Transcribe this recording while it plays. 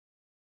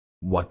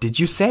What did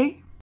you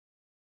say?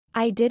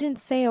 I didn't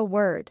say a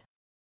word.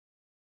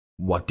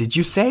 What did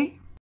you say?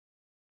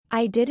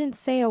 I didn't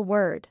say a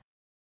word.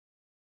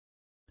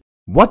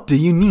 What do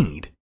you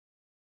need?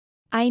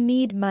 I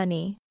need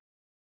money.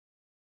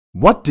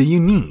 What do you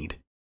need?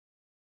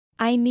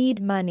 I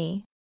need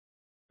money.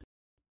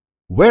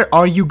 Where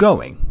are you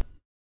going?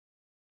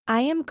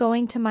 I am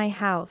going to my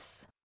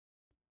house.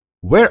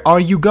 Where are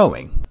you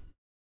going?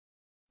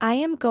 I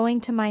am going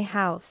to my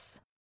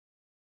house.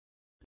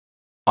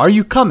 Are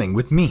you coming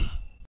with me?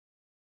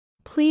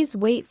 Please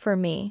wait for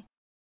me.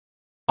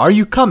 Are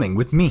you coming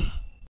with me?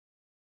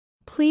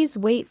 Please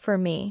wait for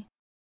me.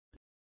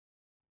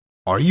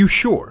 Are you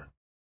sure?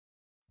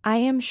 I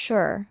am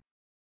sure.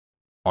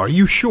 Are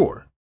you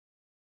sure?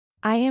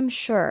 I am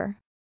sure.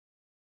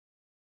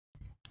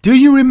 Do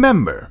you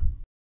remember?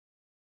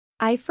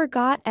 I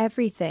forgot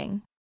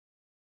everything.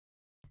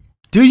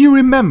 Do you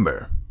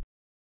remember?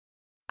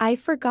 I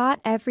forgot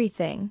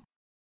everything.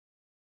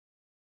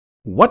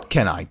 What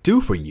can I do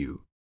for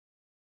you?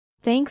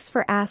 Thanks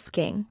for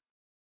asking.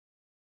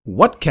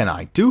 What can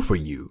I do for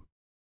you?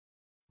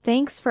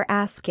 Thanks for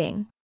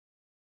asking.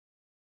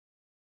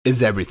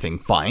 Is everything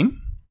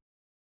fine?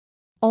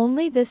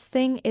 Only this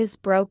thing is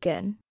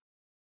broken.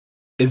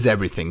 Is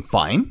everything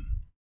fine?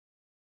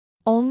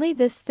 Only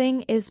this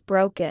thing is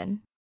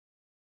broken.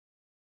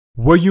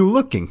 Were you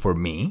looking for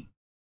me?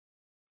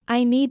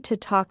 I need to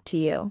talk to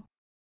you.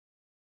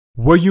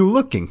 Were you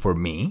looking for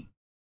me?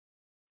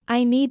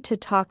 I need to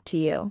talk to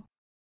you.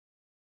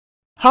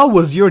 How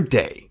was your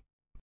day?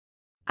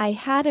 I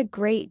had a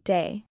great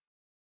day.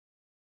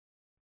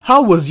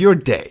 How was your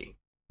day?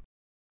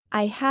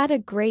 I had a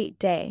great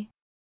day.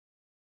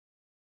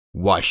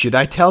 Why should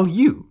I tell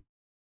you?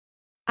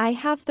 I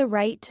have the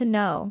right to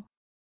know.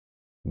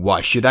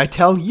 Why should I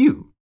tell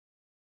you?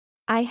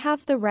 I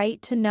have the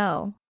right to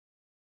know.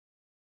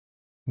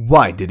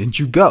 Why didn't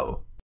you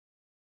go?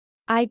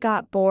 I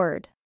got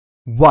bored.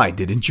 Why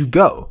didn't you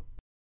go?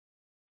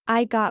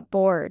 I got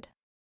bored.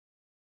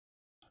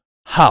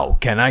 How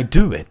can I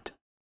do it?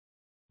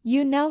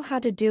 You know how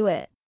to do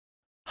it.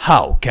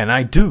 How can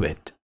I do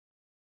it?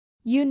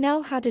 You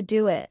know how to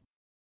do it.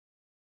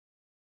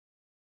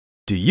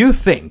 Do you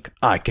think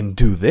I can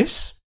do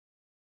this?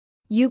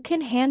 You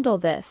can handle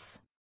this.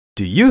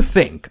 Do you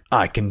think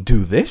I can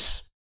do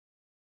this?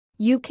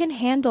 You can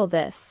handle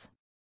this.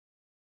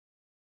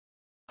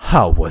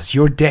 How was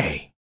your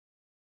day?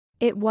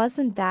 It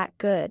wasn't that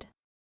good.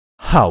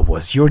 How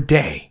was your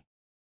day?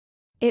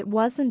 It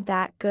wasn't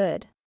that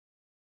good.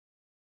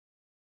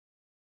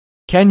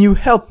 Can you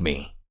help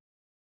me?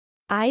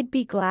 I'd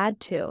be glad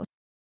to.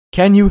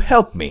 Can you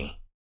help me?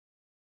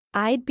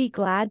 I'd be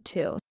glad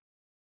to.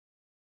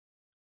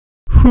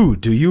 Who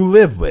do you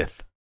live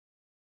with?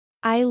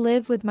 I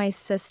live with my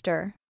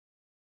sister.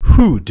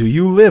 Who do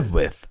you live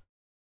with?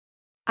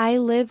 I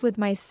live with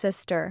my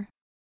sister.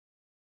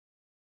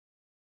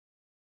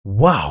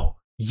 Wow,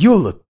 you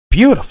look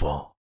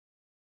beautiful.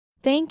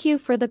 Thank you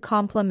for the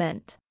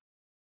compliment.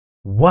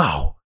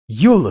 Wow,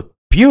 you look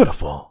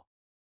beautiful.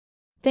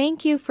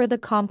 Thank you for the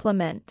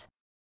compliment.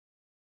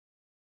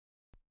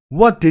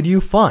 What did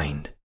you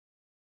find?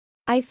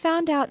 I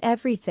found out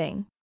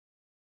everything.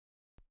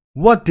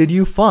 What did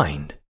you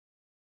find?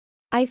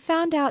 I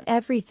found out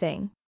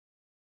everything.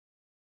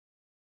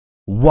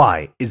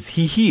 Why is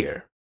he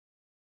here?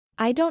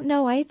 I don't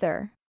know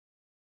either.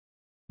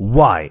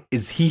 Why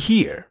is he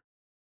here?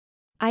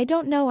 I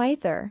don't know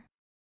either.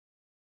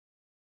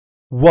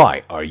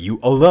 Why are you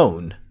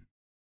alone?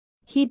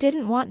 He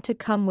didn't want to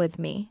come with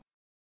me.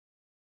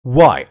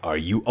 Why are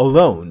you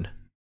alone?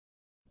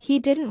 He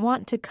didn't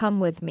want to come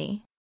with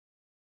me.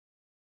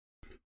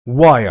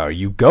 Why are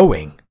you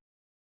going?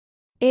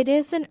 It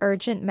is an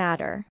urgent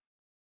matter.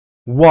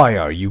 Why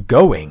are you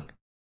going?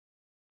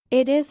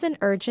 It is an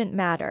urgent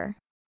matter.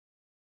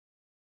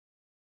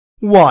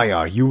 Why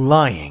are you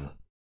lying?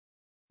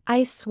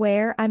 I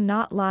swear I'm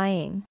not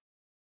lying.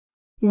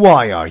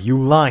 Why are you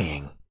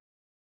lying?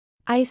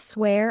 I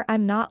swear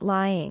I'm not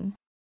lying.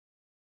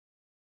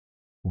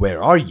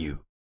 Where are you?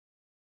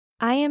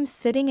 I am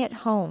sitting at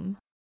home.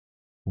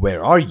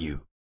 Where are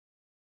you?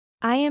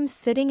 I am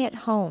sitting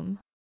at home.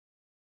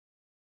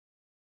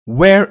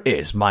 Where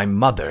is my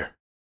mother?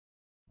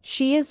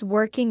 She is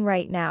working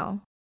right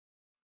now.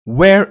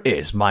 Where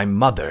is my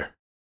mother?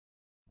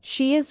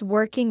 She is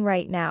working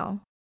right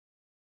now.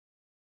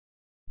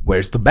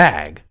 Where's the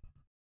bag?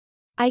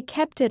 I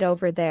kept it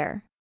over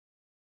there.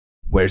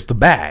 Where's the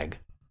bag?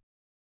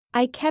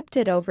 I kept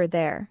it over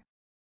there.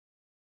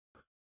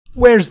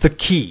 Where's the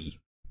key?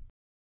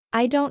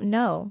 I don't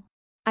know.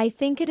 I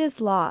think it is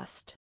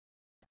lost.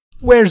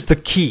 Where's the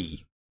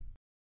key?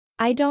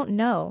 I don't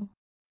know.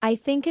 I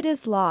think it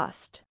is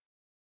lost.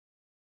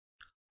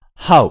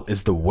 How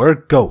is the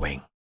work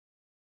going?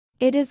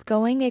 It is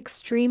going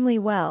extremely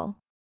well.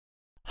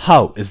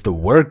 How is the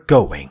work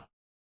going?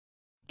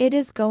 It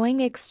is going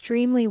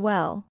extremely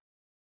well.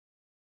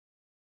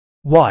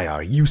 Why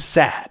are you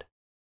sad?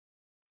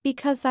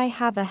 Because I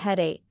have a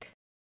headache.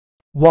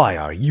 Why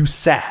are you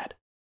sad?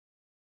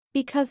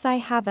 Because I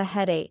have a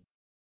headache.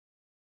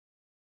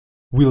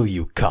 Will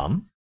you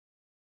come?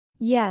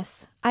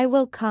 Yes, I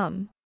will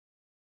come.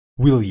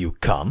 Will you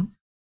come?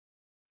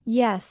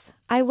 Yes,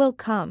 I will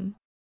come.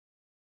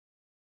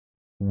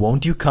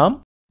 Won't you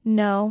come?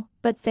 No,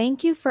 but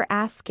thank you for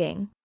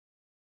asking.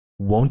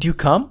 Won't you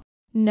come?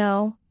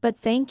 No, but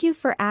thank you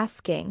for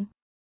asking.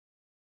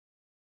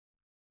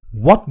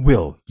 What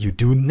will you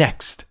do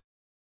next?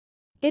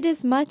 It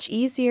is much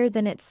easier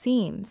than it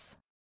seems.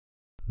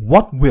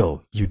 What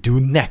will you do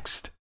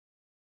next?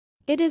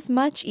 It is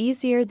much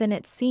easier than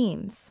it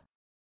seems.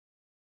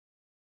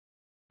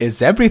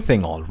 Is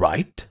everything all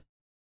right?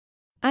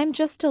 I'm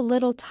just a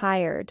little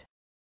tired.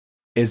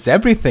 Is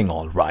everything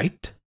all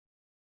right?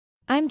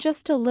 I'm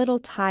just a little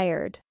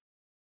tired.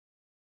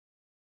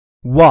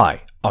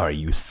 Why are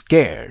you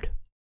scared?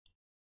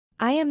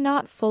 I am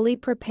not fully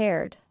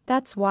prepared,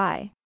 that's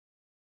why.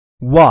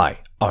 Why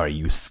are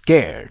you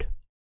scared?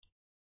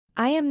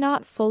 I am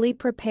not fully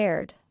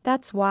prepared,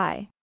 that's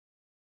why.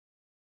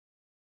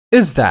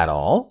 Is that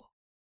all?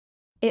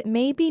 It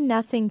may be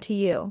nothing to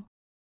you.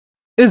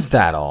 Is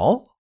that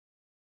all?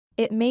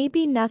 It may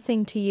be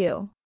nothing to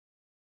you.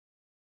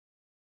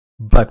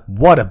 But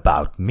what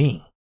about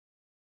me?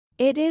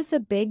 It is a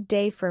big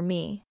day for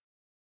me.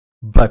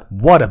 But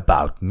what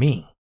about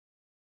me?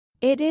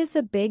 It is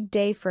a big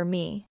day for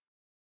me.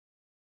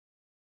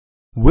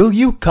 Will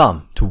you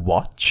come to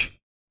watch?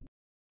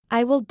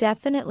 I will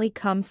definitely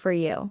come for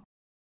you.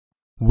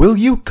 Will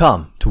you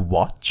come to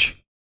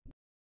watch?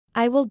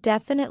 I will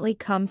definitely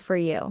come for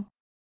you.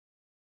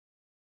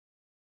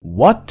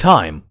 What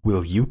time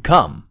will you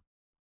come?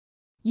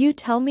 You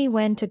tell me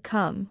when to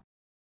come.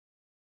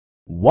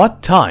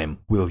 What time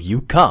will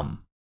you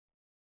come?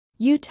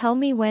 You tell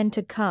me when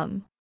to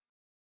come.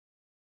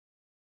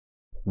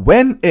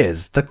 When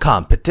is the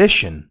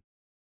competition?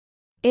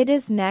 It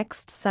is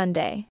next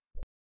Sunday.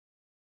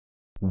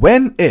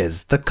 When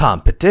is the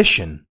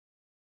competition?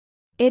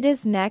 It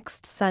is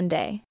next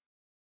Sunday.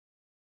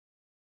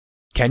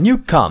 Can you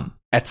come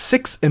at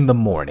 6 in the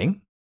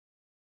morning?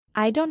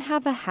 I don't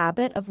have a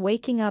habit of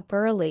waking up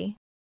early.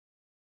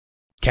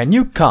 Can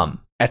you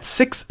come at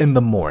 6 in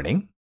the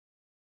morning?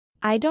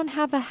 I don't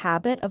have a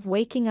habit of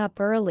waking up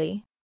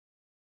early.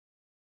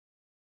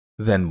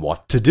 Then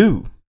what to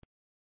do?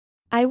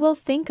 I will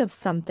think of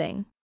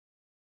something.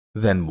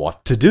 Then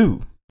what to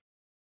do?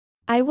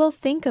 I will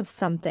think of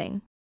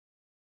something.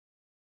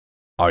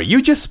 Are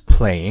you just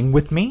playing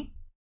with me?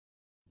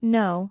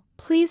 No,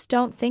 please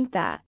don't think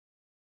that.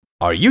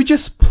 Are you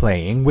just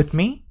playing with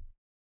me?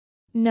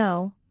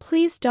 No,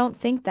 please don't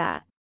think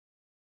that.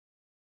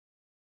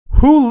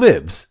 Who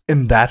lives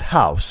in that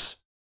house?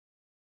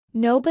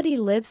 Nobody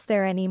lives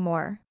there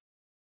anymore.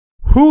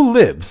 Who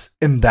lives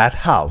in that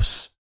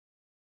house?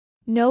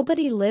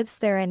 Nobody lives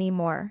there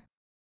anymore.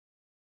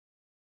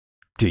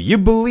 Do you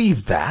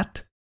believe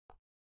that?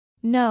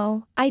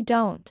 No, I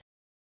don't.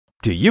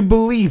 Do you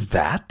believe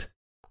that?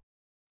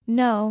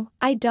 No,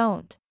 I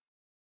don't.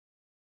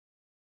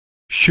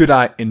 Should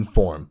I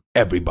inform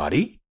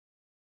everybody?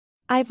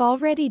 I've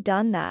already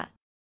done that.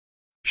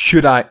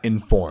 Should I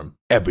inform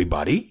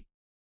everybody?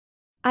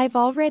 I've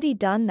already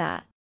done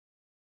that.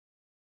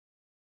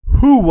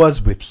 Who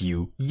was with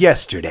you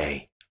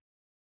yesterday?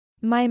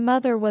 My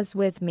mother was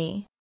with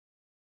me.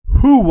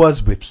 Who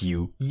was with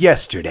you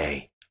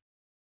yesterday?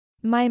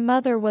 My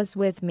mother was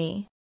with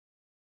me.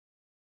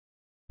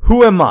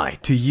 Who am I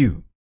to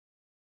you?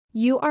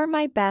 You are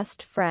my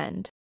best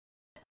friend.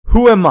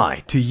 Who am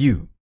I to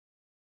you?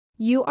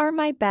 You are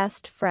my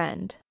best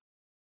friend.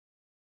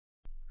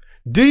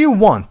 Do you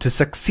want to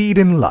succeed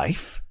in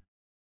life?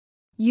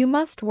 You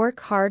must work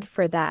hard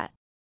for that.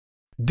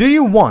 Do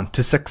you want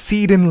to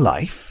succeed in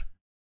life?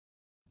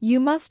 You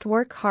must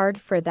work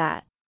hard for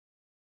that.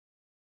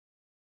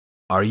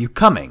 Are you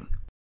coming?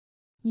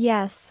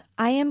 Yes,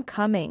 I am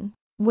coming.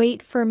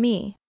 Wait for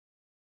me.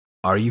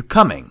 Are you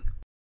coming?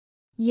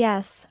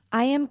 Yes,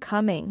 I am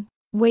coming.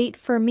 Wait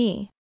for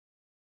me.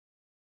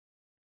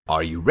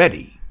 Are you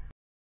ready?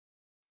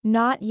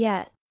 Not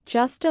yet.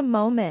 Just a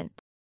moment.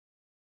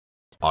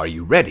 Are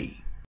you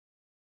ready?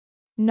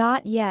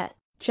 Not yet.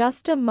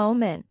 Just a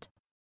moment.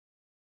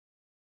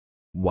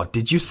 What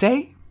did you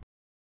say?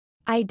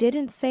 I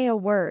didn't say a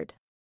word.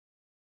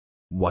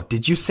 What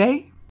did you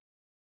say?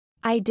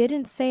 I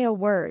didn't say a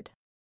word.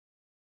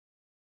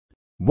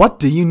 What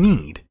do you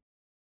need?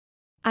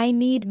 I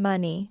need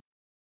money.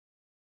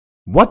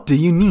 What do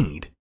you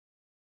need?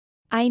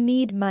 I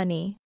need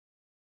money.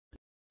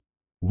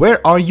 Where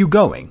are you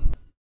going?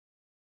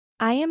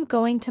 I am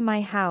going to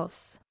my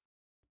house.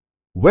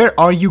 Where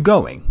are you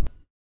going?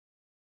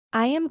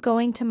 I am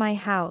going to my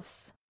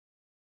house.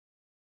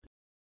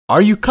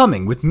 Are you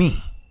coming with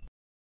me?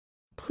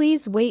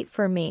 Please wait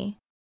for me.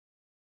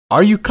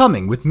 Are you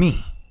coming with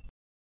me?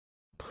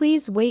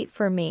 Please wait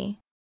for me.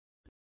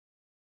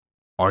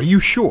 Are you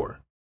sure?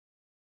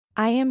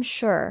 I am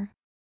sure.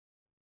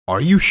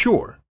 Are you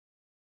sure?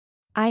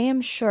 I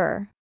am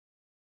sure.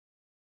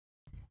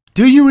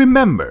 Do you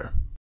remember?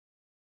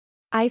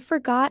 I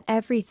forgot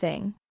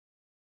everything.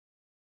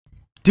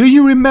 Do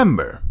you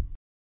remember?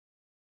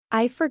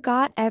 I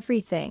forgot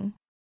everything.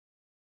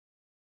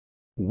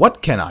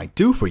 What can I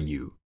do for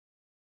you?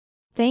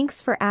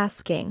 Thanks for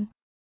asking.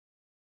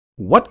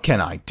 What can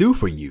I do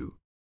for you?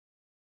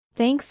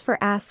 Thanks for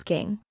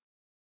asking.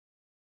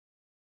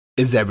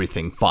 Is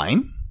everything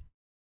fine?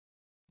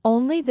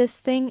 Only this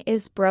thing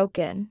is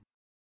broken.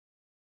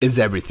 Is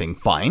everything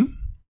fine?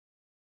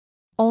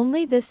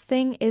 Only this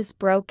thing is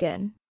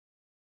broken.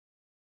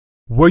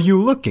 Were you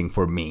looking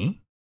for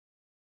me?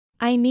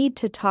 I need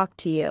to talk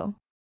to you.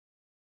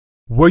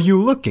 Were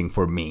you looking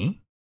for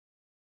me?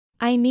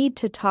 I need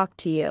to talk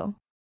to you.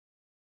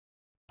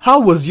 How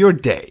was your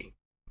day?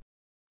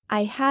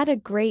 I had a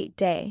great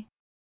day.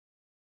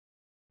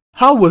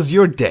 How was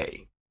your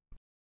day?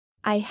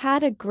 I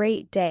had a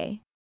great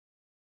day.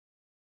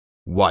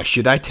 Why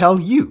should I tell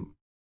you?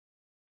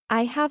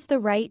 I have the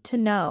right to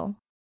know.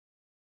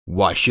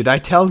 Why should I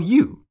tell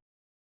you?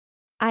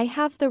 I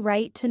have the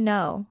right to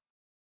know.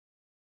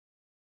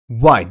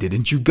 Why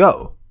didn't you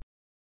go?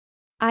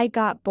 I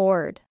got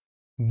bored.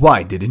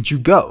 Why didn't you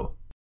go?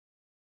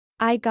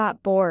 I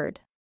got bored.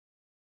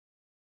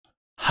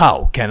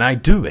 How can I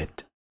do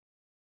it?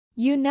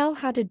 You know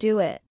how to do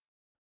it.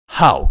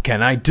 How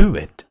can I do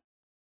it?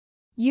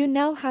 You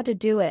know how to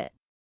do it.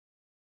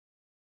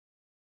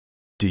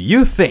 Do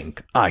you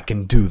think I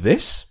can do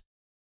this?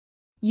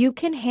 You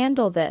can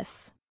handle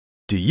this.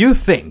 Do you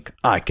think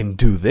I can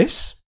do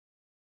this?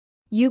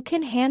 You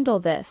can handle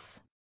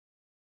this.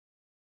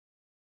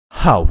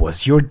 How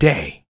was your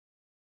day?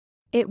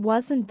 It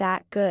wasn't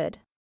that good.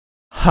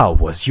 How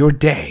was your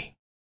day?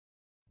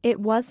 It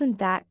wasn't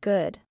that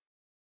good.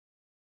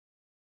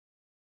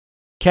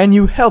 Can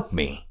you help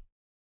me?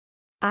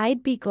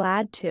 I'd be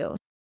glad to.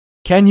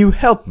 Can you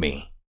help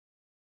me?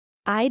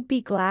 I'd be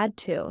glad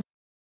to.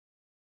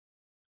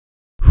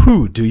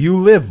 Who do you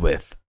live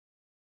with?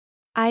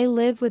 I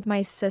live with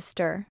my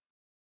sister.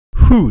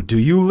 Who do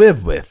you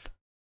live with?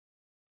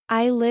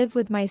 I live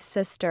with my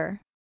sister.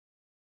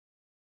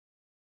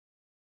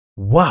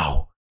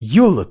 Wow,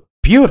 you look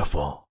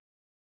beautiful.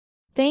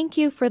 Thank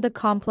you for the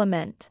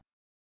compliment.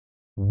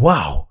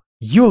 Wow,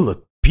 you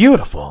look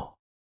beautiful.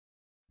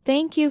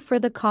 Thank you for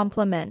the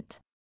compliment.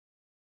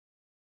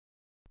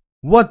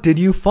 What did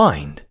you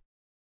find?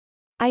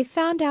 I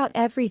found out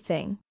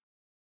everything.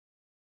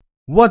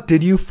 What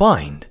did you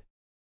find?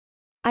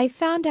 I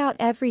found out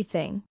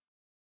everything.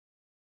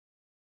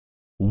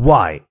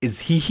 Why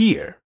is he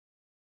here?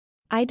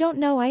 I don't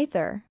know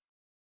either.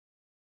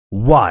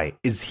 Why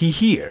is he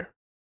here?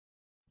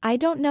 I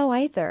don't know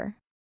either.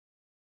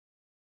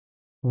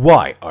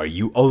 Why are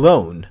you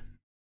alone?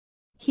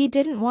 He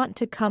didn't want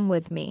to come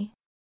with me.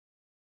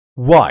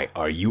 Why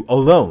are you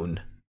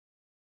alone?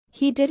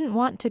 He didn't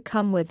want to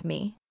come with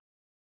me.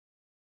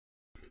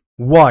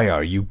 Why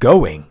are you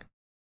going?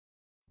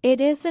 It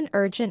is an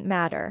urgent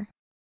matter.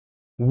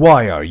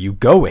 Why are you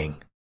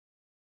going?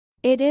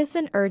 It is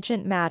an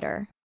urgent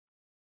matter.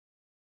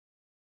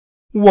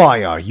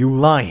 Why are you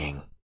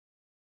lying?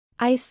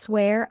 I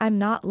swear I'm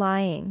not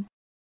lying.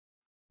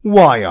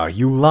 Why are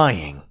you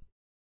lying?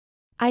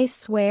 I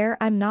swear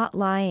I'm not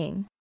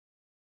lying.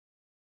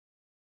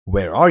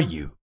 Where are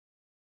you?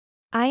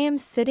 I am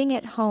sitting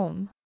at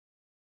home.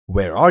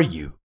 Where are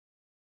you?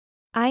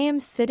 I am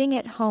sitting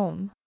at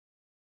home.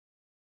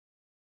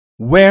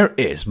 Where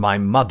is my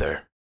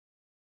mother?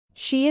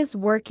 She is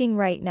working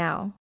right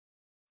now.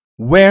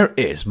 Where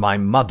is my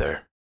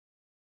mother?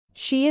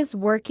 She is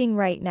working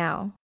right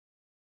now.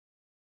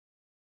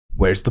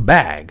 Where's the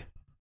bag?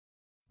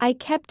 I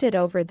kept it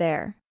over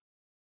there.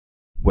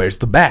 Where's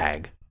the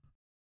bag?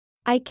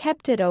 I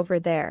kept it over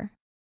there.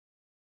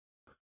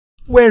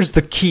 Where's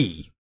the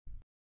key?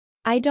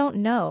 I don't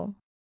know.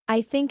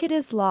 I think it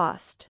is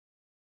lost.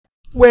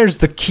 Where's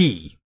the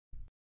key?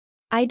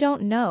 I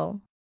don't know.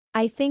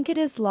 I think it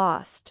is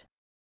lost.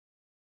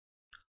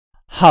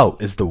 How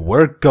is the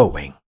work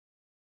going?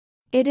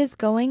 It is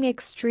going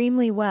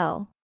extremely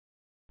well.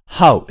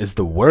 How is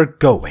the work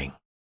going?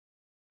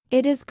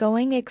 It is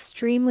going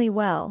extremely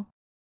well.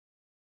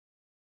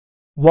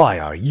 Why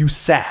are you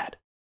sad?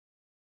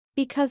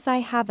 Because I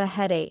have a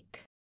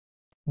headache.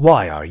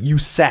 Why are you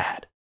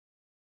sad?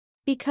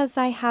 Because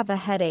I have a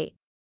headache.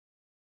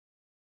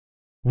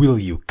 Will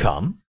you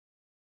come?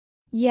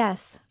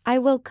 Yes, I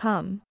will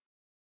come.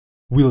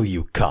 Will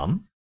you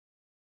come?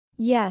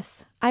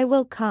 Yes, I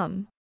will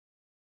come.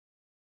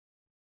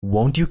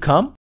 Won't you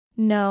come?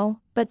 No,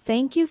 but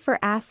thank you for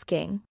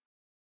asking.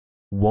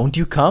 Won't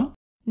you come?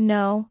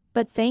 No,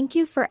 but thank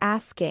you for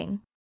asking.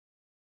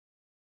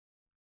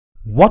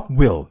 What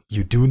will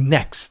you do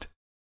next?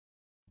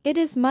 It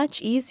is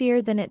much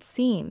easier than it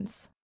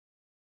seems.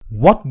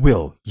 What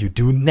will you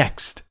do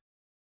next?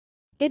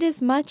 It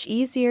is much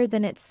easier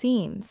than it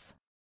seems.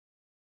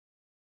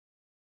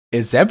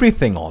 Is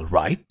everything all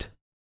right?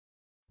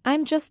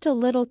 I'm just a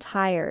little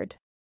tired.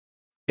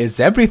 Is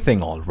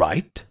everything all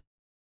right?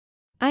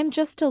 I'm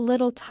just a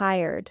little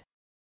tired.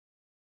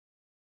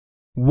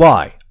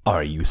 Why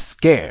are you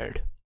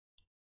scared?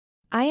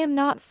 I am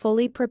not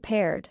fully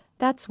prepared,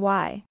 that's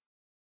why.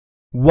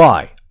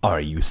 Why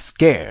are you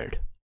scared?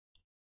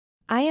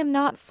 I am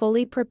not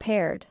fully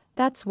prepared,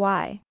 that's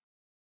why.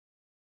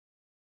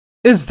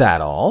 Is that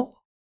all?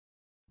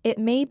 It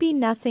may be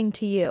nothing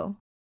to you.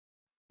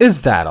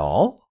 Is that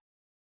all?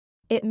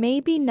 It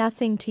may be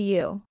nothing to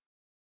you.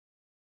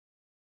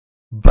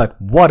 But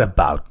what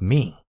about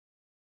me?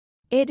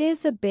 It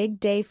is a big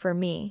day for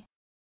me.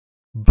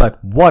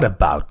 But what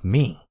about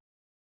me?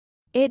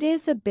 It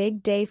is a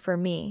big day for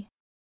me.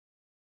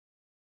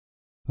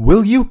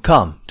 Will you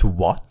come to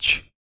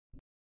watch?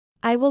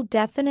 I will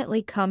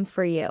definitely come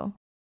for you.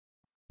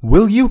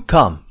 Will you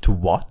come to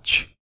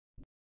watch?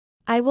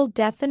 I will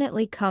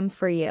definitely come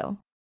for you.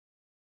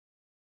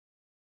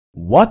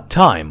 What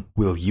time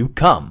will you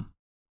come?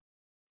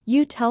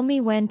 You tell me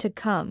when to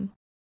come.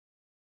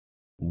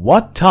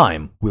 What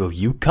time will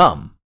you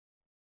come?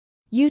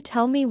 You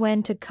tell me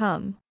when to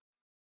come.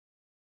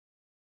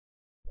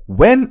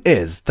 When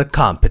is the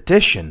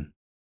competition?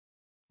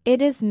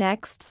 It is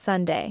next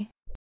Sunday.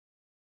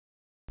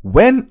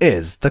 When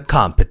is the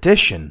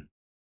competition?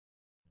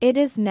 It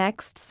is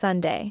next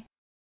Sunday.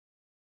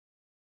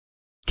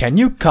 Can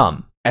you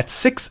come at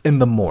 6 in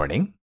the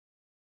morning?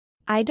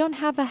 I don't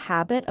have a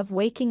habit of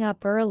waking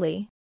up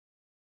early.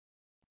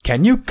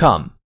 Can you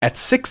come at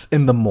 6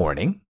 in the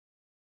morning?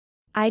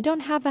 I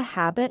don't have a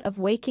habit of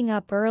waking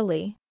up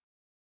early.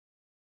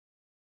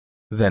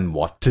 Then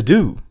what to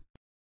do?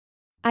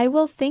 I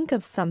will think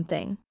of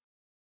something.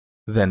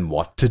 Then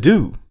what to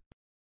do?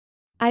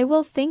 I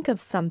will think of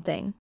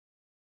something.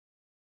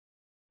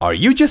 Are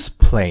you just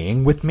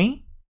playing with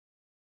me?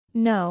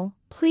 No,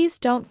 please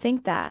don't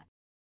think that.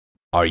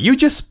 Are you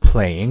just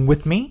playing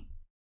with me?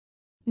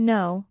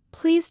 No,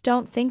 please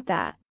don't think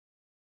that.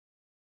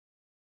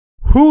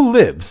 Who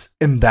lives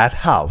in that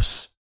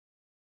house?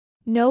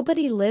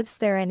 Nobody lives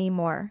there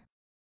anymore.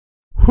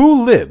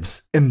 Who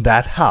lives in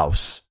that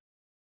house?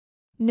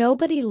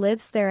 Nobody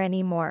lives there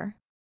anymore.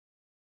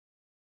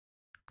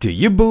 Do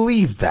you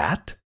believe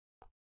that?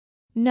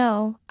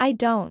 No, I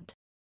don't.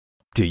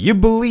 Do you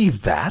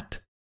believe that?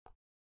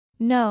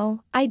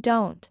 No, I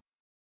don't.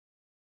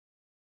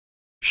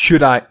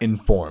 Should I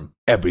inform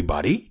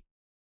everybody?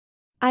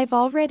 I've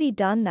already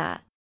done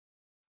that.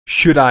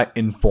 Should I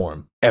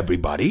inform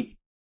everybody?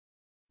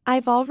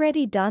 I've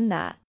already done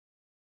that.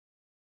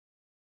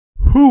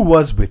 Who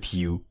was with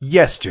you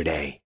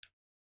yesterday?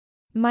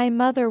 My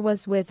mother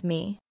was with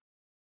me.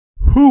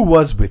 Who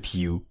was with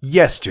you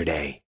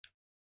yesterday?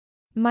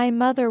 My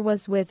mother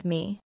was with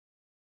me.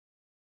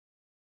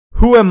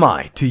 Who am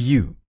I to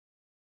you?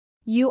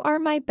 You are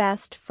my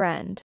best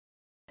friend.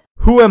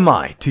 Who am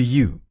I to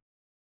you?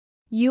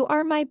 You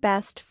are my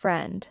best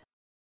friend.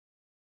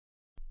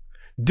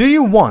 Do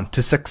you want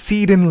to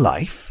succeed in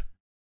life?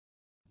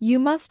 You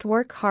must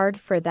work hard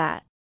for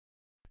that.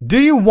 Do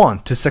you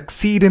want to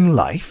succeed in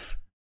life?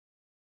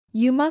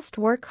 You must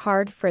work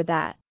hard for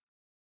that.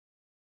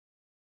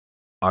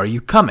 Are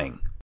you coming?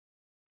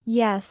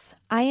 Yes,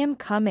 I am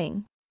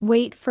coming.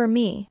 Wait for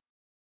me.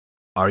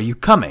 Are you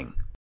coming?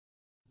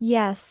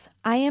 Yes,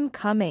 I am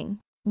coming.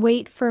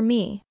 Wait for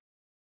me.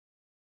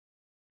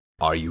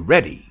 Are you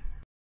ready?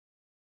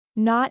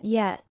 Not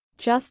yet.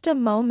 Just a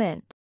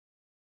moment.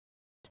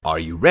 Are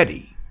you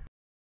ready?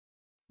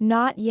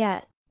 Not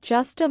yet.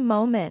 Just a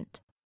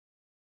moment.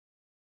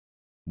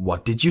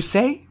 What did you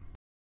say?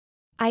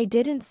 I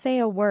didn't say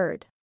a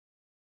word.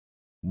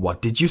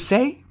 What did you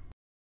say?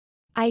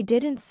 I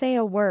didn't say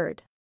a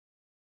word.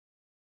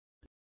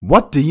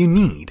 What do you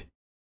need?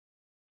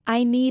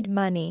 I need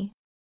money.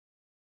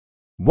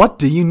 What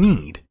do you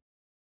need?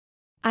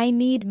 I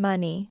need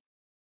money.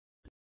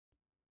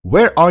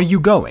 Where are you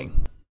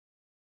going?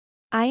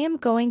 I am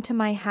going to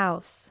my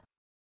house.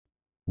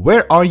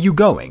 Where are you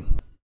going?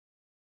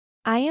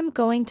 I am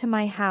going to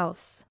my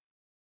house.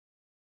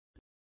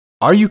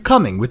 Are you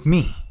coming with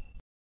me?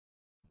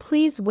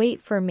 Please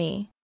wait for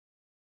me.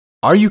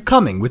 Are you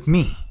coming with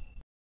me?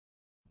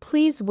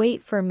 Please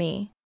wait for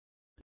me.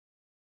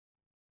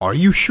 Are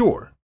you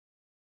sure?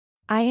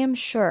 I am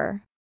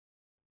sure.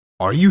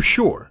 Are you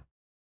sure?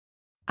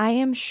 I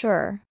am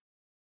sure.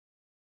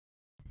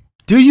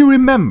 Do you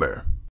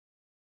remember?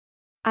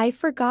 I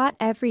forgot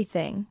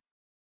everything.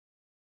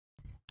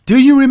 Do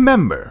you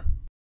remember?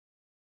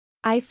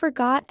 I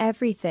forgot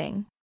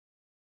everything.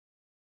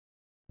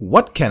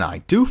 What can I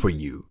do for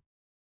you?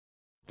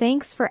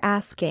 Thanks for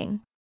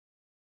asking.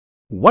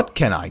 What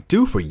can I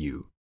do for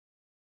you?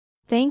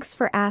 Thanks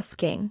for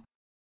asking.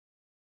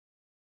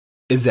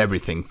 Is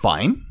everything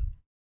fine?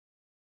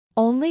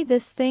 Only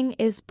this thing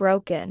is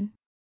broken.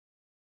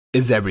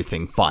 Is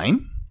everything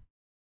fine?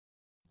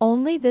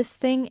 Only this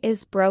thing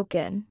is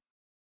broken.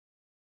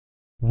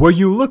 Were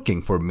you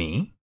looking for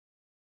me?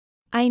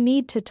 I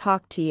need to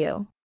talk to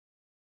you.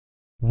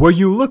 Were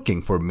you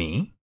looking for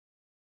me?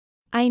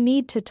 I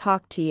need to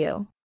talk to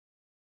you.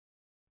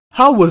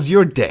 How was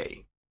your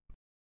day?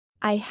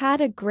 I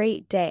had a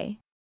great day.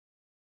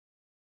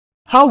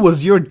 How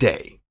was your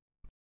day?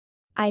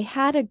 I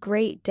had a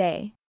great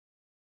day.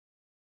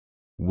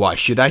 Why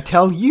should I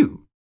tell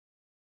you?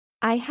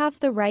 I have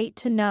the right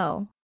to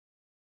know.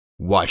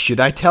 Why should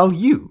I tell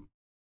you?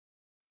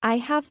 I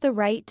have the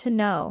right to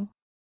know.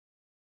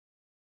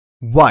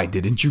 Why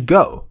didn't you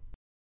go?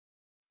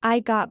 I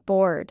got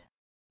bored.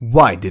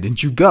 Why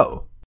didn't you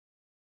go?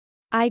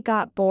 I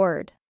got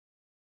bored.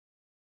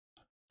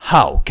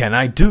 How can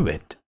I do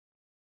it?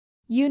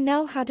 You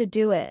know how to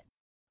do it.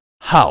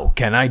 How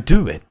can I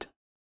do it?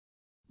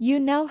 You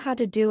know how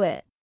to do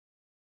it.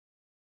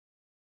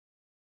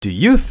 Do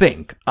you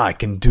think I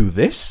can do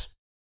this?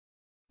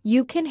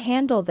 You can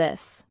handle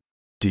this.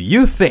 Do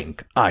you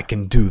think I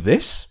can do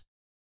this?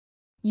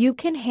 You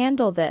can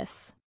handle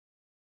this.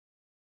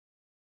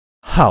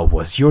 How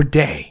was your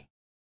day?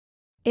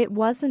 It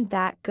wasn't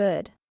that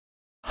good.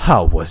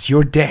 How was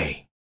your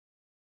day?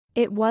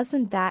 It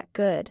wasn't that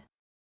good.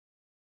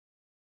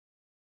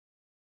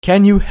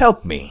 Can you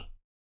help me?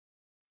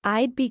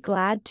 I'd be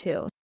glad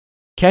to.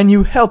 Can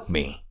you help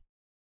me?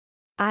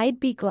 I'd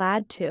be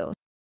glad to.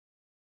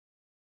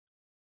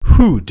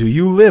 Who do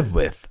you live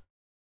with?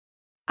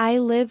 I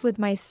live with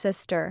my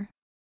sister.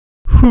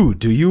 Who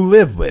do you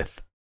live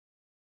with?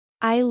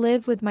 I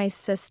live with my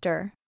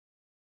sister.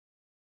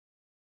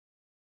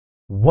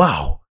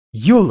 Wow,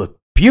 you look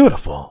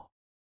beautiful.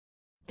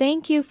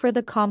 Thank you for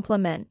the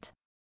compliment.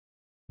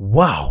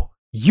 Wow,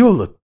 you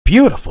look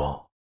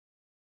beautiful.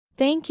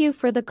 Thank you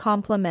for the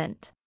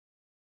compliment.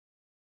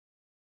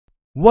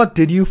 What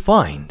did you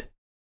find?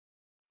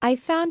 I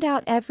found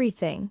out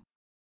everything.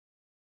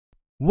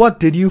 What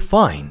did you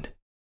find?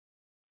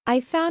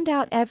 I found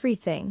out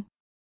everything.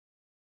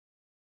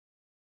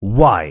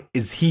 Why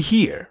is he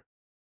here?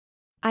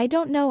 I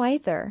don't know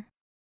either.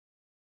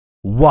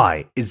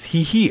 Why is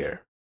he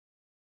here?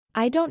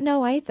 I don't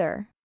know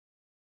either.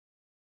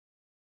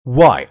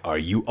 Why are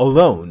you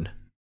alone?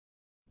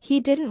 He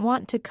didn't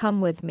want to come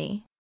with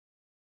me.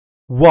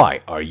 Why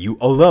are you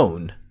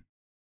alone?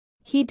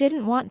 He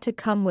didn't want to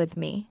come with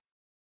me.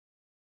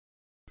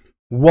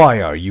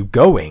 Why are you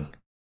going?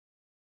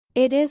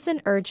 It is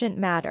an urgent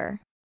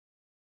matter.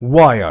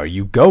 Why are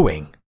you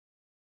going?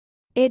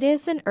 It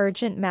is an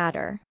urgent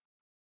matter.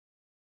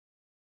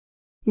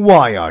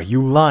 Why are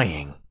you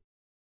lying?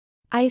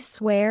 I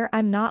swear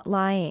I'm not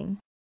lying.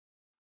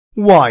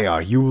 Why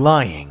are you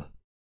lying?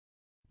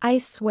 I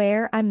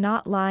swear I'm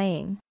not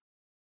lying.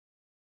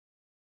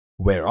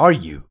 Where are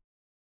you?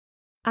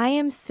 I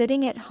am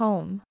sitting at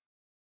home.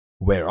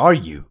 Where are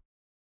you?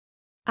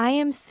 I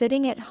am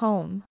sitting at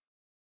home.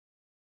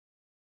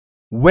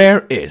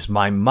 Where is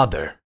my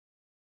mother?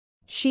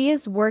 She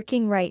is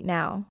working right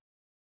now.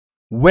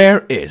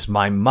 Where is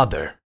my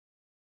mother?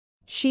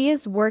 She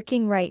is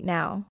working right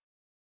now.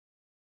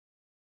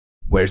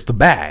 Where's the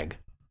bag?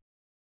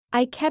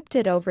 I kept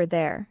it over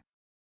there.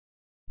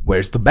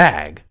 Where's the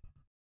bag?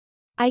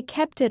 I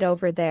kept it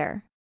over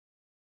there.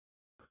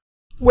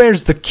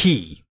 Where's the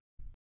key?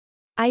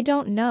 I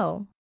don't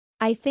know.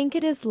 I think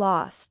it is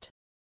lost.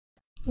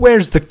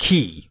 Where's the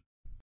key?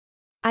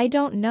 I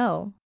don't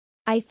know.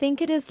 I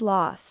think it is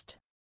lost.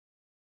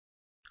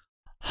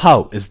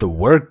 How is the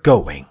work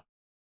going?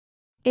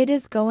 It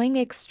is going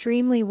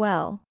extremely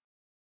well.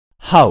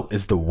 How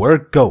is the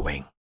work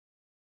going?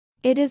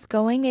 It is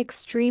going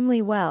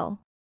extremely well.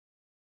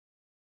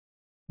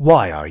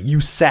 Why are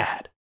you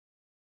sad?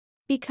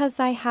 Because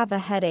I have a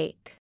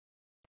headache.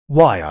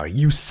 Why are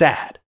you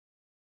sad?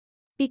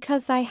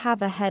 Because I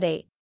have a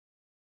headache.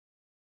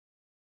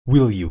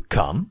 Will you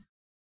come?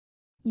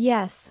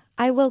 Yes,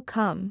 I will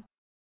come.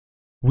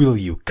 Will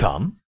you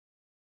come?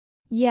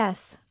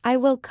 Yes, I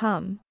will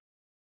come.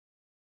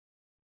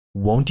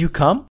 Won't you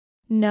come?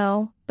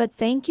 No, but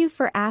thank you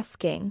for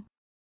asking.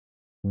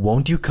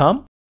 Won't you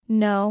come?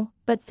 No,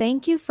 but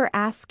thank you for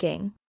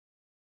asking.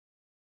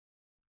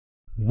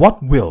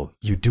 What will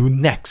you do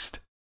next?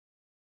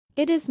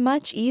 It is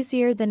much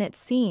easier than it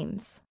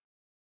seems.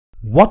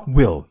 What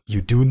will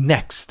you do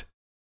next?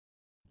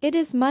 It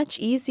is much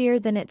easier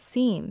than it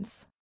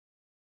seems.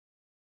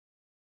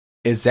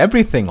 Is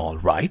everything all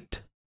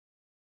right?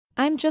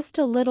 I'm just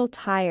a little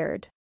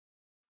tired.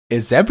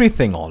 Is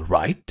everything all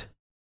right?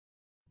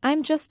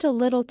 I'm just a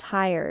little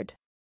tired.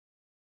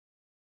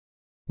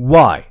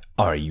 Why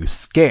are you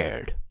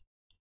scared?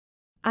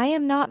 I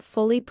am not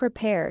fully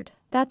prepared,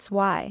 that's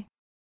why.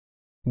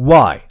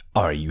 Why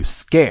are you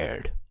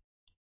scared?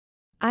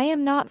 I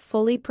am not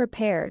fully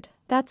prepared,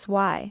 that's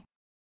why.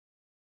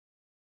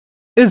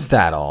 Is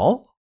that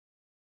all?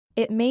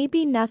 It may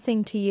be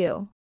nothing to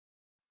you.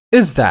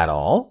 Is that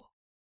all?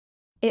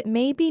 It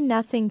may be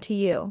nothing to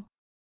you.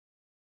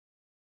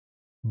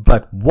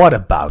 But what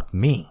about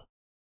me?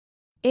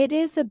 It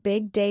is a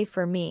big day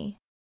for me.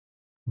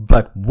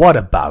 But what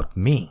about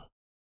me?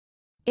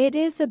 It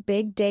is a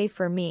big day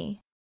for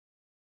me.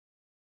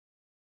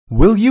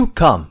 Will you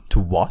come to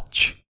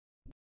watch?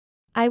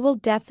 I will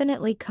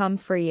definitely come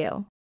for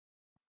you.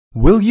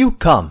 Will you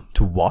come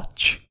to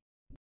watch?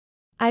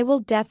 I will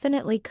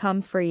definitely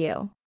come for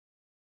you.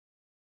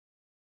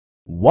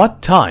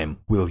 What time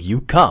will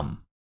you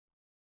come?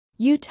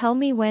 You tell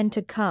me when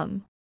to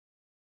come.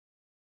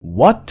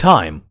 What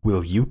time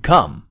will you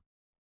come?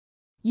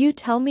 You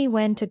tell me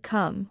when to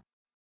come.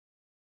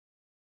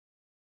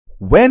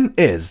 When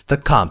is the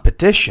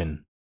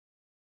competition?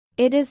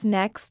 It is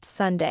next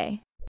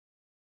Sunday.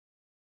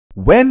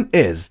 When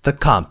is the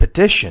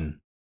competition?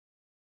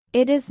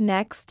 It is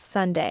next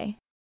Sunday.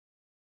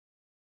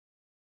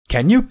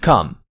 Can you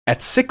come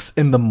at 6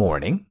 in the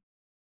morning?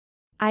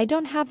 I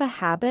don't have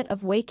a habit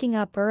of waking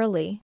up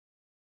early.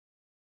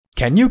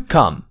 Can you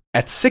come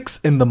at 6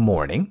 in the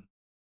morning?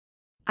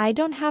 I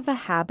don't have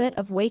a habit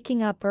of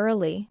waking up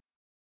early.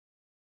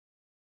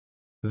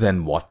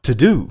 Then what to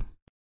do?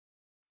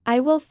 I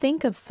will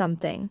think of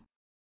something.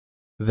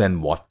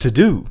 Then what to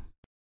do?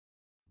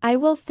 I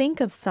will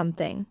think of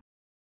something.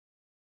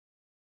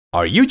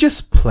 Are you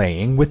just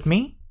playing with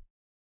me?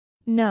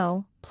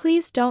 No,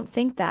 please don't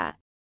think that.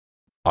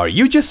 Are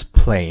you just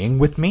playing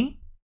with me?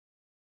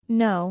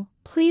 No,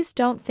 please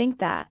don't think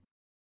that.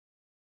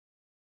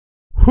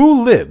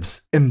 Who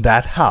lives in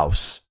that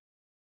house?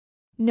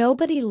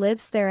 Nobody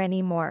lives there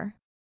anymore.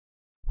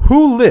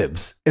 Who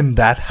lives in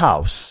that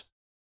house?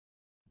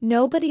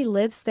 Nobody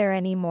lives there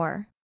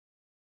anymore.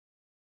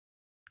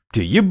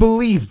 Do you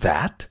believe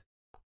that?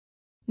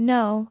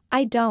 No,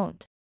 I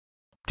don't.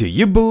 Do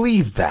you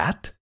believe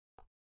that?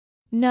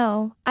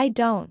 No, I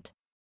don't.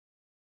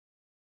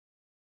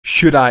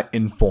 Should I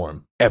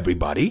inform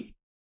everybody?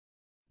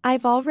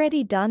 I've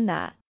already done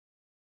that.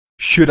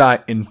 Should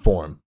I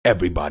inform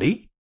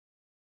everybody?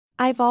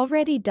 I've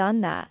already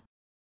done that.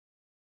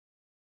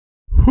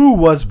 Who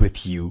was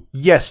with you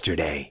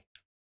yesterday?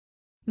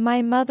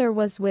 My mother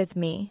was with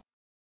me.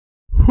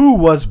 Who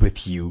was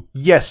with you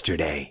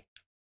yesterday?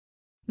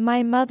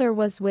 My mother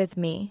was with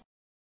me.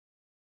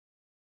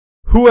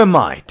 Who am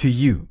I to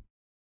you?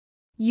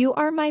 You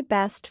are my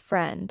best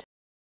friend.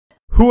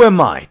 Who am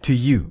I to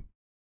you?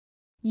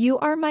 You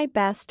are my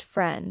best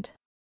friend.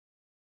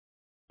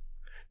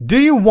 Do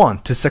you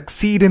want to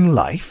succeed in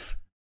life?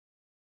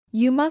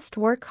 You must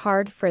work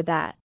hard for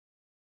that.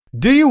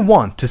 Do you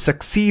want to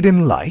succeed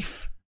in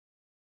life?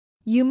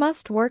 You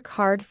must work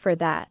hard for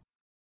that.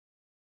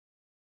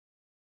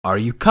 Are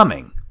you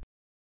coming?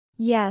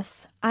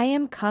 Yes, I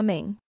am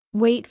coming.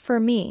 Wait for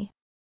me.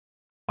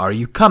 Are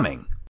you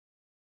coming?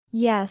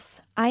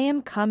 Yes, I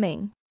am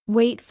coming.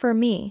 Wait for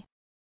me.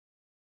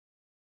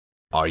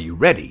 Are you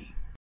ready?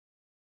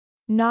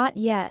 Not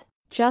yet.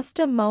 Just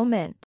a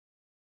moment.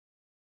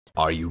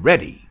 Are you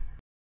ready?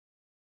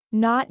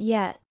 Not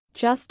yet.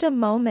 Just a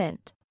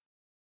moment.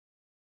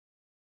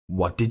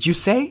 What did you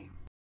say?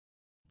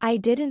 I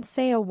didn't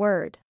say a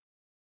word.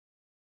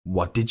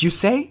 What did you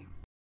say?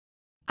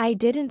 I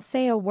didn't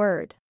say a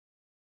word.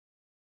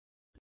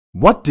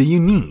 What do you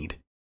need?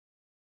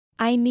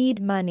 I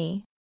need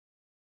money.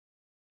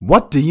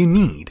 What do you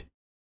need?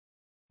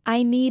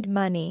 I need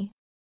money.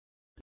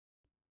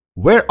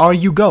 Where are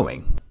you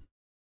going?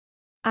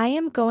 I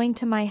am going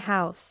to my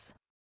house.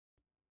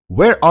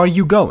 Where are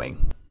you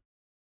going?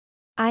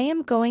 I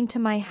am going to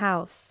my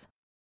house.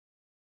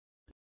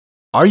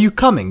 Are you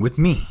coming with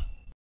me?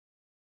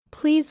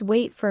 Please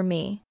wait for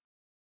me.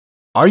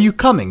 Are you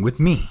coming with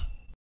me?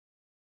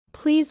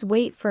 Please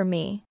wait for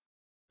me.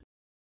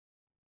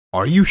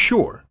 Are you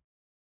sure?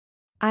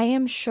 I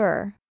am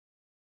sure.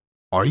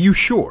 Are you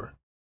sure?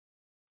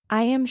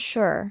 I am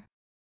sure.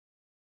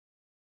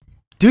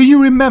 Do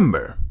you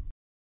remember?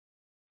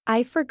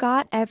 I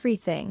forgot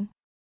everything.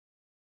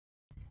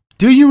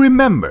 Do you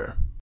remember?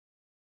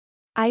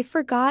 I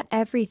forgot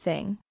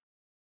everything.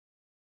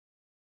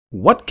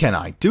 What can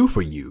I do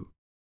for you?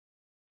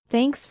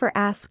 Thanks for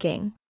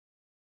asking.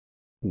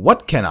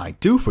 What can I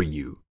do for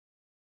you?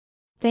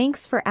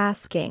 Thanks for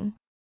asking.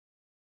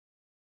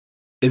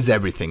 Is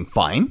everything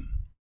fine?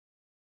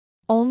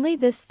 Only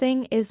this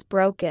thing is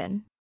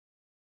broken.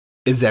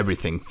 Is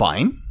everything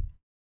fine?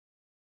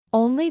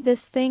 Only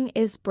this thing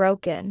is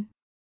broken.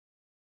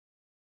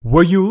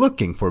 Were you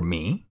looking for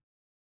me?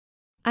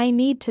 I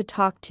need to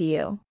talk to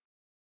you.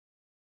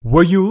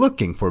 Were you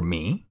looking for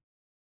me?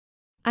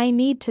 I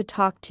need to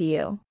talk to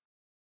you.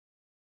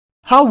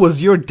 How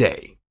was your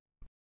day?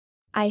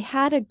 I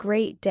had a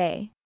great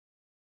day.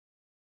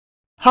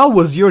 How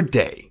was your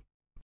day?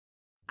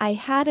 I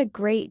had a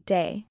great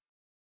day.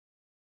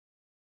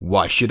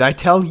 Why should I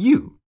tell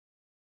you?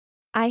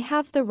 I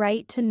have the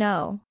right to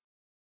know.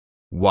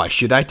 Why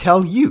should I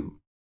tell you?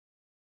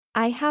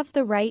 I have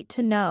the right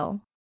to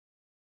know.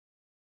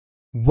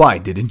 Why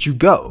didn't you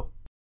go?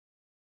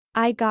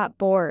 I got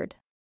bored.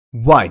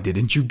 Why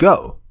didn't you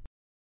go?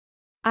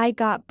 I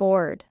got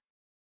bored.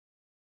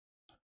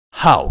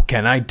 How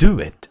can I do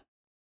it?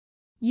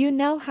 You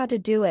know how to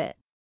do it.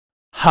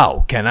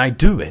 How can I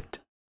do it?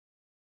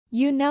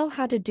 You know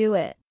how to do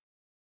it.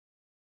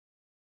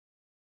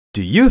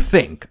 Do you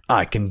think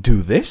I can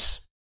do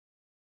this?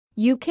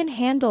 You can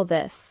handle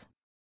this.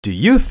 Do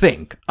you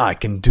think I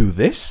can do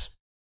this?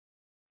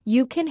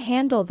 You can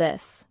handle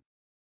this.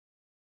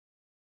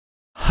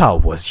 How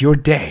was your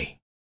day?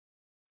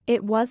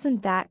 It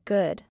wasn't that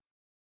good.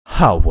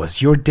 How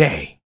was your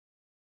day?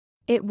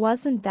 It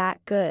wasn't that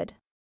good.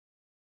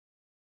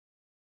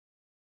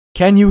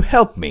 Can you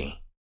help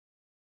me?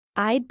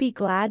 I'd be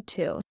glad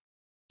to.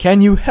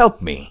 Can you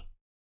help me?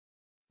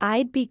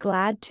 I'd be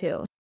glad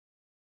to.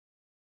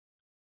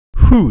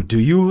 Who do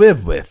you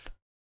live with?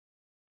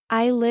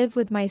 I live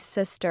with my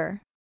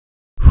sister.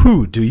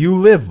 Who do you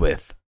live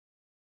with?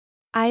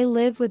 I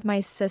live with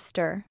my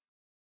sister.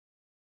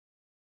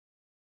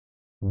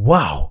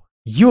 Wow,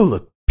 you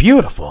look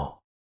beautiful.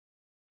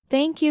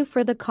 Thank you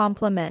for the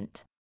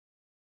compliment.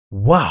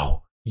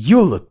 Wow,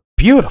 you look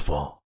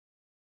beautiful.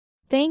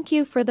 Thank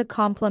you for the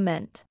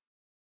compliment.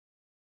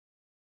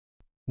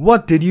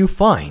 What did you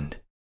find?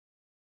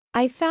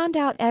 I found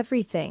out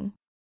everything.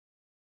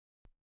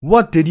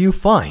 What did you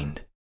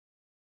find?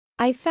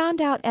 I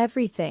found out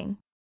everything.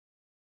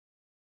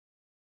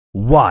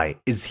 Why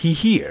is he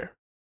here?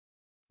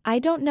 I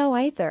don't know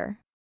either.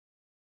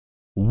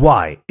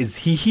 Why is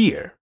he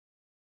here?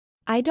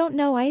 I don't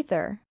know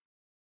either.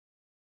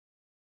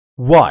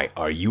 Why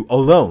are you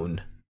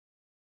alone?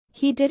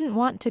 He didn't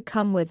want to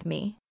come with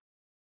me.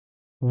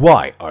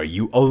 Why are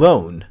you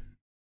alone?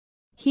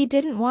 He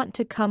didn't want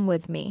to come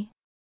with me.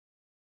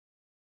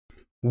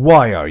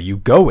 Why are you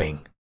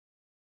going?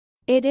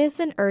 It is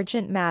an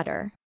urgent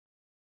matter.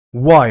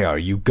 Why are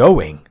you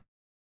going?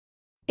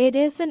 It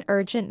is an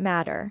urgent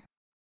matter.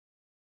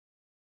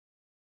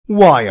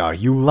 Why are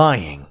you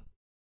lying?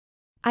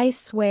 I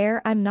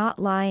swear I'm not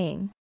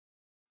lying.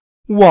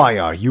 Why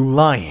are you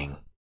lying?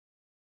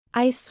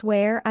 I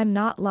swear I'm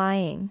not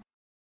lying.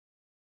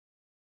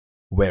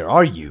 Where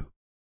are you?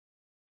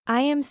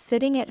 I am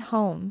sitting at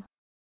home.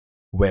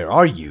 Where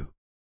are you?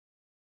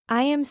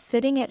 I am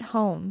sitting at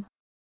home.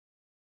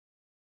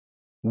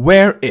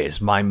 Where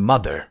is my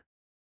mother?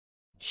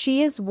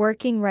 She is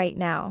working right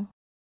now.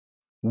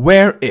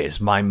 Where is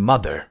my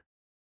mother?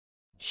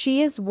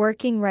 She is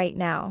working right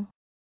now.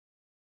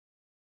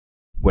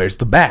 Where's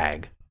the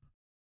bag?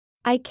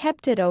 I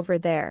kept it over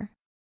there.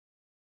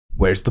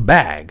 Where's the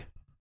bag?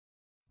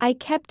 I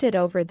kept it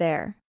over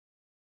there.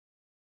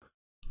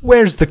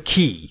 Where's the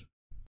key?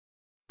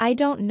 I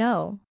don't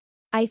know.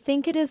 I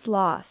think it is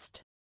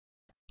lost.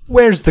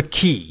 Where's the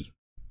key?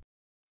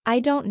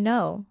 I don't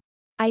know.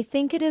 I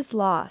think it is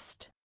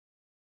lost.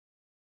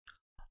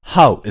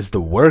 How is the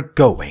work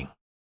going?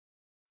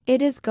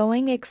 It is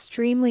going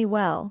extremely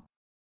well.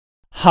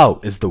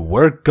 How is the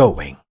work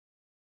going?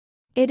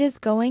 It is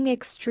going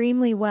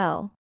extremely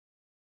well.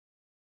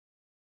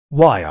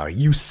 Why are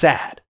you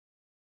sad?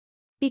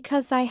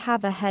 Because I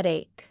have a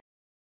headache.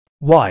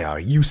 Why are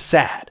you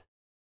sad?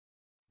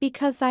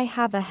 Because I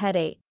have a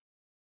headache.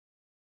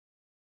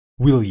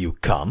 Will you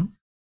come?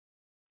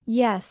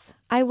 Yes,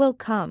 I will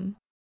come.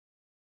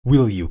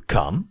 Will you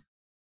come?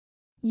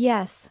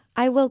 Yes,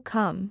 I will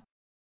come.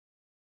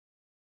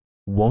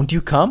 Won't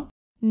you come?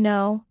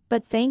 No,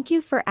 but thank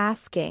you for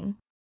asking.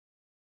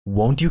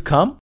 Won't you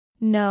come?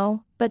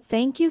 No, but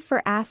thank you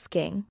for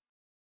asking.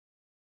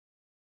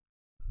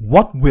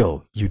 What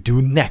will you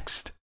do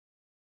next?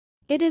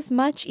 It is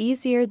much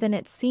easier than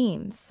it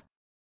seems.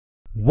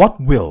 What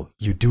will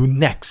you do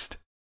next?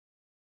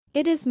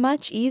 It is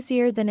much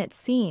easier than it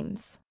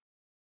seems.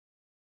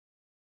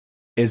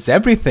 Is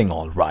everything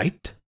all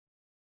right?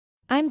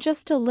 I'm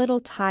just a little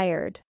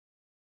tired.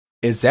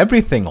 Is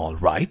everything all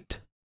right?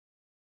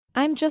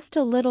 I'm just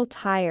a little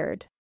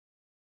tired.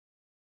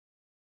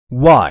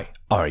 Why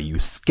are you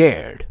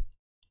scared?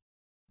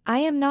 I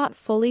am not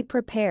fully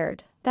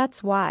prepared,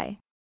 that's why.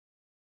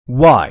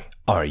 Why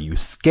are you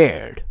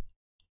scared?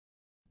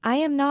 I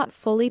am not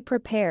fully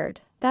prepared,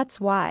 that's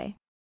why.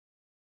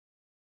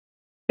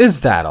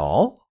 Is that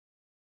all?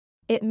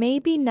 It may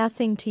be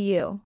nothing to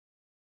you.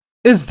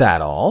 Is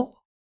that all?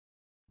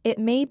 It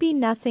may be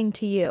nothing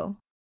to you.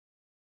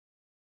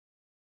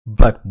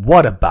 But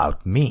what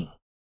about me?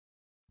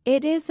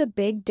 It is a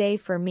big day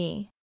for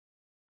me.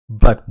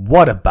 But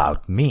what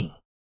about me?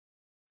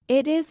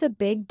 It is a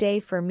big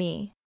day for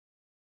me.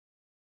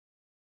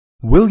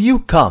 Will you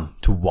come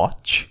to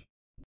watch?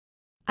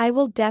 I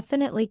will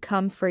definitely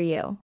come for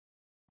you.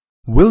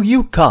 Will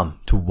you come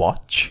to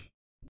watch?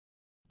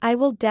 I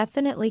will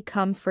definitely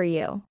come for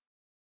you.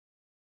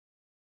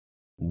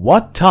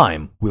 What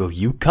time will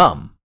you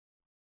come?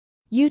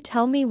 You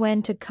tell me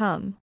when to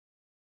come.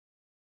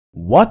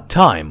 What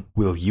time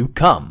will you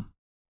come?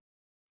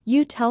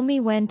 You tell me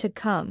when to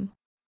come.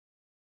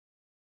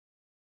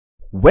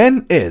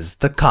 When is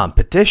the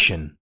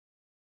competition?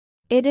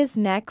 It is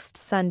next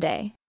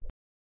Sunday.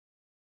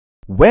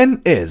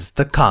 When is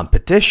the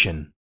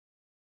competition?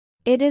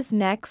 It is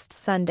next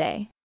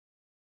Sunday.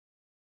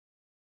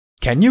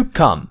 Can you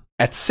come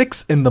at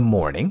 6 in the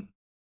morning?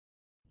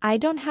 I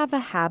don't have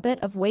a habit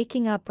of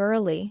waking up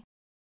early.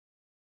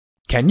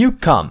 Can you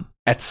come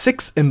at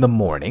 6 in the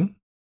morning?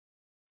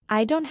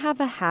 I don't have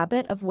a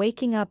habit of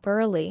waking up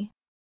early.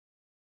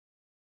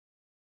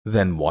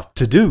 Then what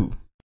to do?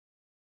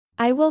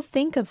 I will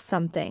think of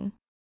something.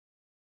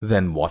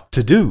 Then what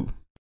to do?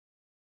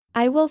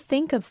 I will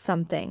think of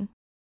something.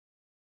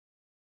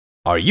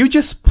 Are you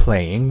just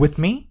playing with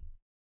me?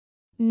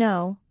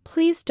 No,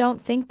 please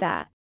don't think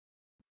that.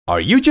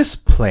 Are you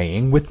just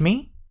playing with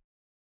me?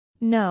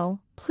 No,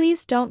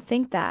 please don't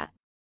think that.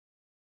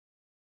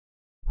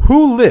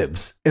 Who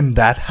lives in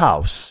that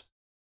house?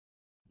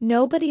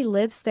 Nobody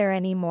lives there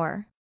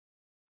anymore.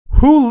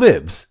 Who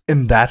lives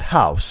in that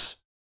house?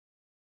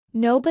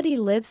 Nobody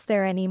lives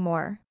there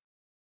anymore.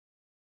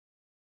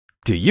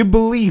 Do you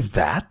believe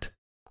that?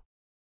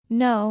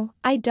 No,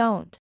 I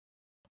don't.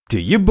 Do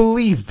you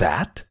believe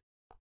that?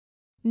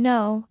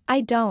 No,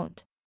 I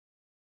don't.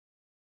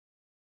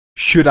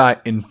 Should I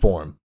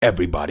inform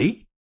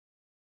everybody?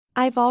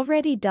 I've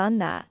already done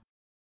that.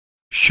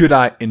 Should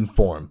I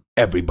inform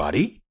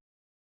everybody?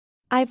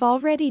 I've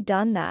already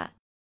done that.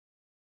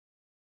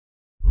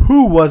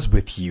 Who was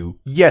with you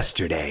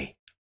yesterday?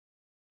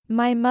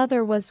 My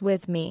mother was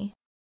with me.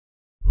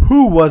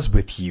 Who was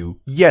with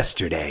you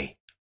yesterday?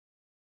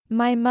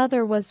 My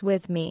mother was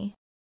with me.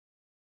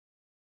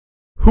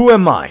 Who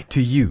am I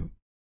to you?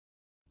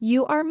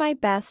 You are my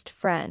best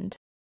friend.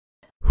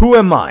 Who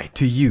am I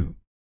to you?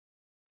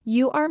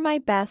 You are my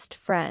best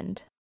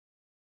friend.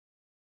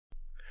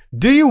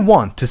 Do you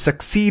want to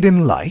succeed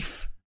in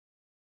life?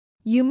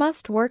 You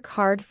must work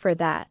hard for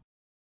that.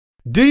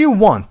 Do you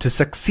want to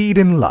succeed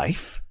in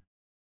life?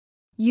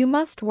 You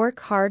must work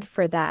hard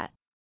for that.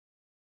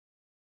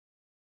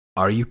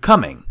 Are you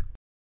coming?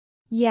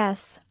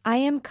 Yes, I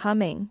am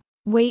coming.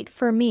 Wait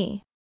for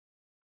me.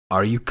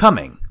 Are you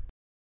coming?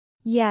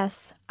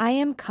 Yes, I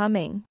am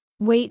coming.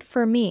 Wait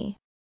for me.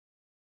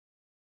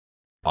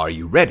 Are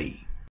you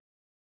ready?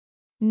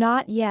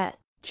 Not yet.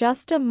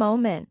 Just a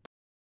moment.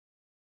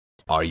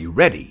 Are you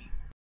ready?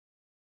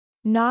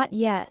 Not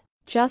yet.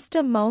 Just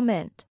a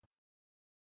moment.